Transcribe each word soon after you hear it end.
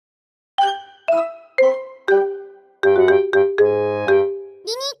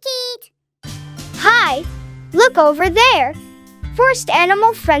Look over there. Forest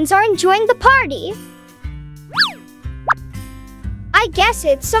animal friends are enjoying the party. I guess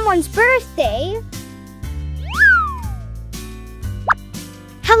it's someone's birthday.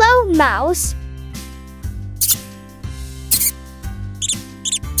 Hello, mouse.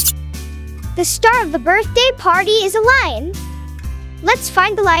 The star of the birthday party is a lion. Let's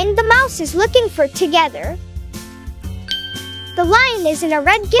find the lion the mouse is looking for together. The lion is in a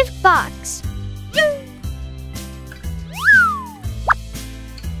red gift box.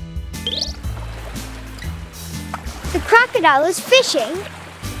 The crocodile is fishing.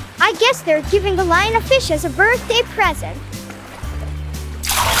 I guess they're giving the lion a fish as a birthday present.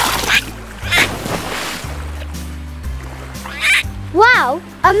 Wow,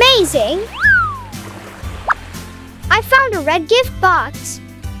 amazing! I found a red gift box.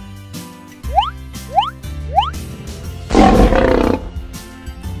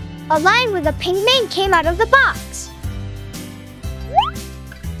 A lion with a pink mane came out of the box.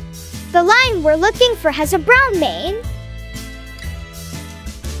 The lion we're looking for has a brown mane.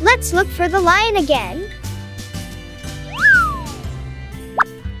 Let's look for the lion again.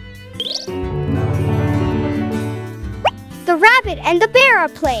 The rabbit and the bear are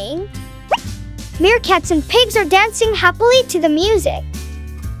playing. Meerkats and pigs are dancing happily to the music.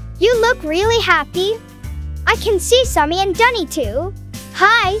 You look really happy. I can see Sammy and Dunny too.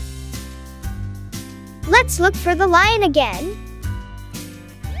 Hi. Let's look for the lion again.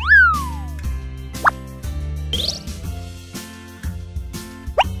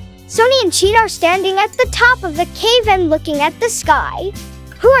 Sonny and Cheetah are standing at the top of the cave and looking at the sky.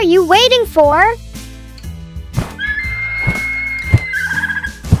 Who are you waiting for?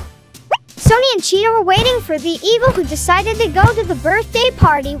 Sonny and Cheetah were waiting for the eagle who decided to go to the birthday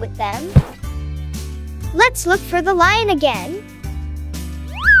party with them. Let's look for the lion again.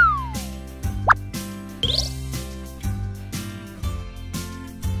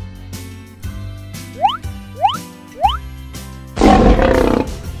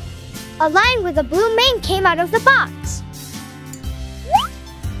 A lion with a blue mane came out of the box.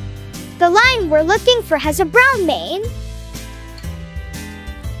 The lion we're looking for has a brown mane.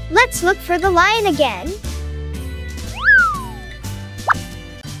 Let's look for the lion again.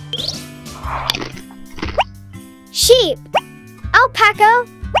 Sheep, alpaca,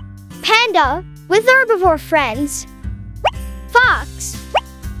 panda with herbivore friends, fox,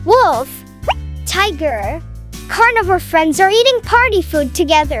 wolf, tiger, carnivore friends are eating party food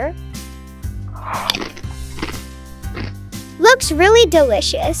together. Looks really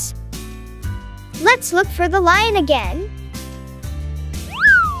delicious. Let's look for the lion again.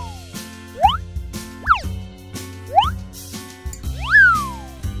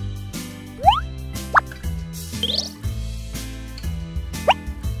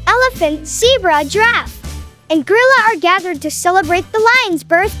 Elephant, zebra, giraffe, and gorilla are gathered to celebrate the lion's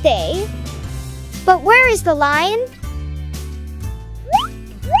birthday. But where is the lion?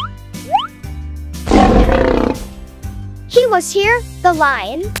 He was here, the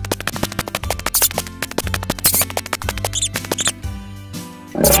lion.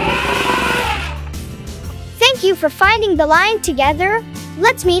 Thank you for finding the lion together.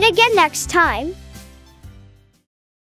 Let's meet again next time.